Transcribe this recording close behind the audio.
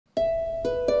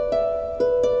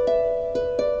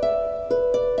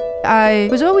I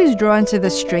was always drawn to the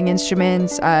string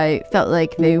instruments. I felt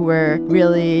like they were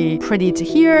really pretty to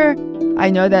hear. I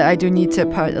know that I do need to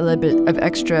put a little bit of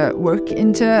extra work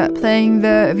into playing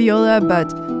the viola, but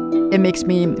it makes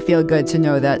me feel good to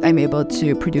know that I'm able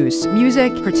to produce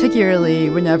music, particularly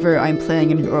whenever I'm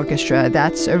playing in an orchestra.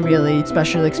 That's a really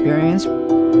special experience.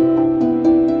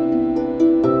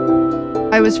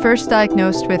 I was first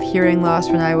diagnosed with hearing loss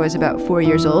when I was about 4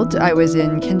 years old. I was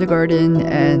in kindergarten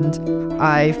and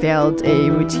I failed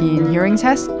a routine hearing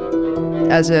test.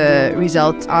 As a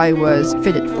result, I was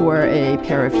fitted for a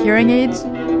pair of hearing aids.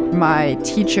 My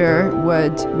teacher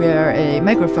would wear a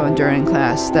microphone during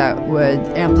class that would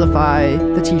amplify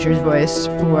the teacher's voice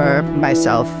for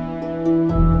myself.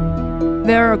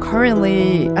 There are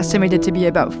currently estimated to be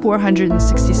about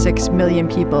 466 million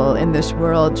people in this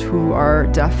world who are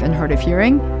deaf and hard of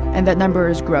hearing, and that number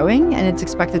is growing, and it's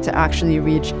expected to actually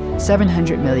reach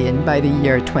 700 million by the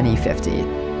year 2050.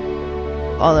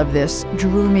 All of this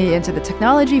drew me into the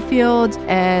technology field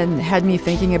and had me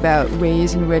thinking about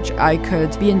ways in which I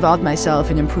could be involved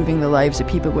myself in improving the lives of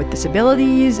people with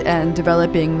disabilities and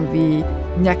developing the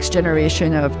next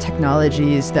generation of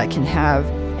technologies that can have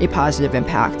a positive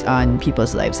impact on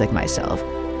people's lives like myself.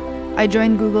 I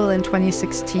joined Google in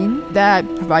 2016. That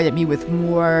provided me with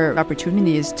more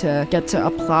opportunities to get to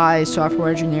apply software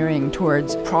engineering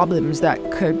towards problems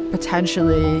that could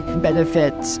potentially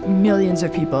benefit millions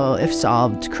of people if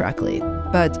solved correctly.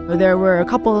 But there were a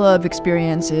couple of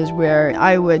experiences where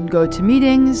I would go to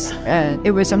meetings and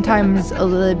it was sometimes a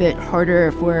little bit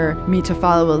harder for me to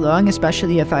follow along,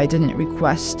 especially if I didn't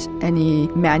request any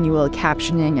manual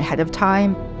captioning ahead of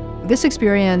time. This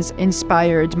experience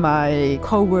inspired my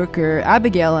coworker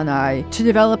Abigail and I to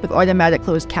develop automatic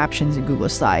closed captions in Google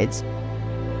Slides.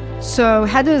 So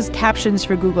how does captions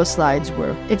for Google Slides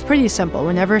work? It's pretty simple.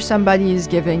 Whenever somebody is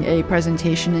giving a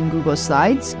presentation in Google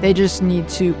Slides, they just need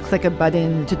to click a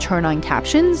button to turn on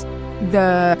captions.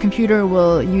 The computer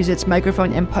will use its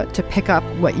microphone input to pick up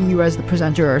what you as the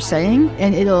presenter are saying,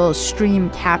 and it'll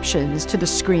stream captions to the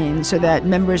screen so that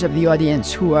members of the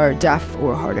audience who are deaf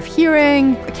or hard of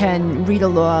hearing can read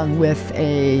along with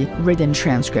a written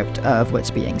transcript of what's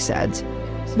being said.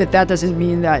 But that doesn't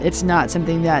mean that it's not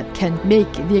something that can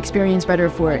make the experience better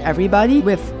for everybody.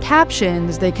 With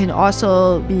captions, they can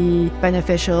also be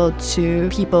beneficial to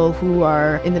people who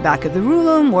are in the back of the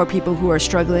room or people who are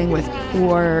struggling with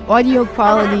poor audio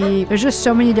quality. There's just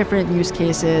so many different use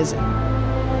cases.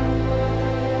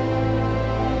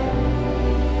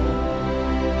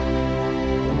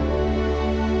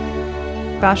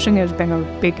 Fashion has been a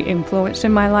big influence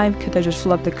in my life because I just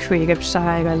love the creative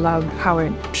side. I love how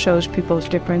it shows people's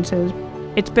differences.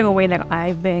 It's been a way that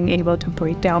I've been able to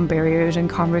break down barriers and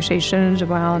conversations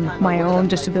around my own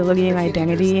disability and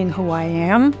identity and who I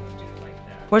am.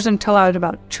 It wasn't until I was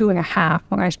about 2.5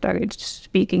 when I started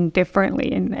speaking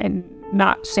differently and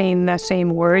not saying the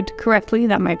same word correctly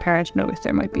that my parents noticed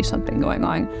there might be something going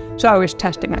on. So I was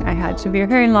testing it. I had severe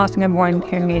hearing loss and I've worn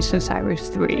hearing aids since I was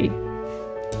 3.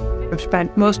 I've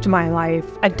spent most of my life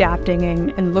adapting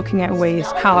and looking at ways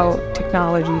how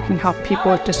technology can help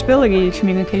people with disabilities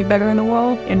communicate better in the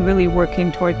world and really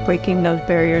working toward breaking those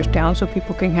barriers down so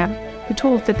people can have the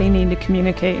tools that they need to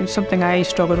communicate. It's something I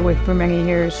struggled with for many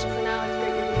years.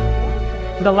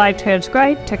 The live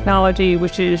transcribe technology,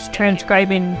 which is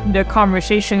transcribing the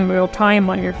conversation in real time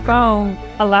on your phone,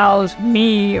 allows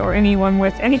me or anyone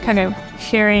with any kind of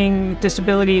hearing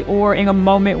disability or in a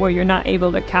moment where you're not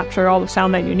able to capture all the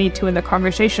sound that you need to in the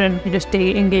conversation, you just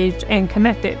stay engaged and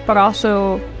connected. But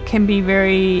also can be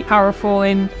very powerful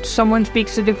in someone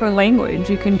speaks a different language,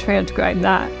 you can transcribe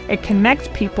that. It connects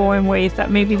people in ways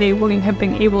that maybe they wouldn't have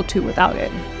been able to without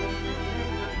it.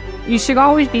 You should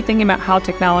always be thinking about how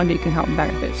technology can help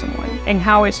benefit someone and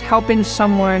how it's helping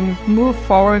someone move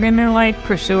forward in their life,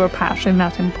 pursue a passion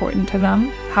that's important to them.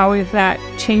 How is that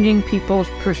changing people's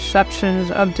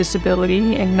perceptions of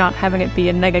disability and not having it be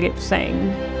a negative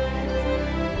thing?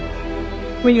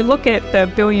 When you look at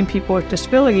the billion people with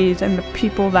disabilities and the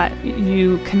people that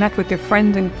you connect with, your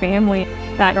friends and family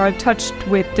that are touched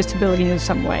with disability in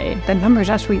some way, the number is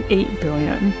actually 8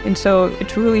 billion. And so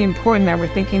it's really important that we're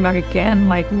thinking about, again,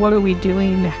 like, what are we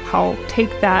doing to help take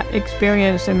that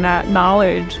experience and that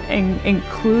knowledge and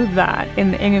include that in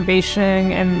the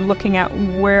innovation and looking at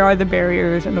where are the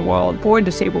barriers in the world for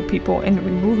disabled people and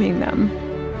removing them.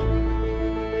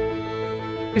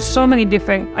 There's so many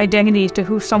different identities to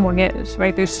who someone is,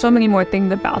 right? There's so many more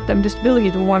things about them. Disability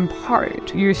is one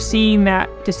part. You're seeing that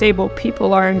disabled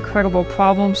people are incredible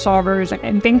problem solvers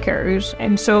and thinkers,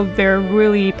 and so they're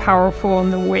really powerful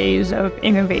in the ways of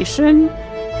innovation.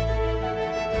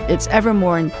 it's ever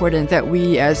more important that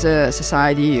we as a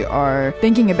society are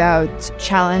thinking about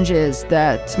challenges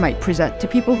that might present to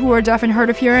people who are deaf and hard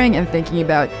of hearing, and thinking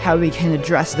about how we can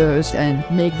address those and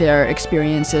make their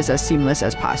experiences as seamless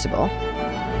as possible.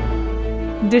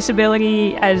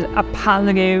 Disability as a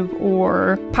positive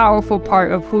or powerful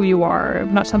part of who you are,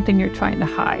 not something you're trying to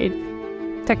hide.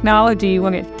 Technology,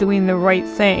 when it's doing the right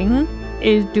thing,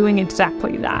 is doing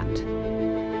exactly that.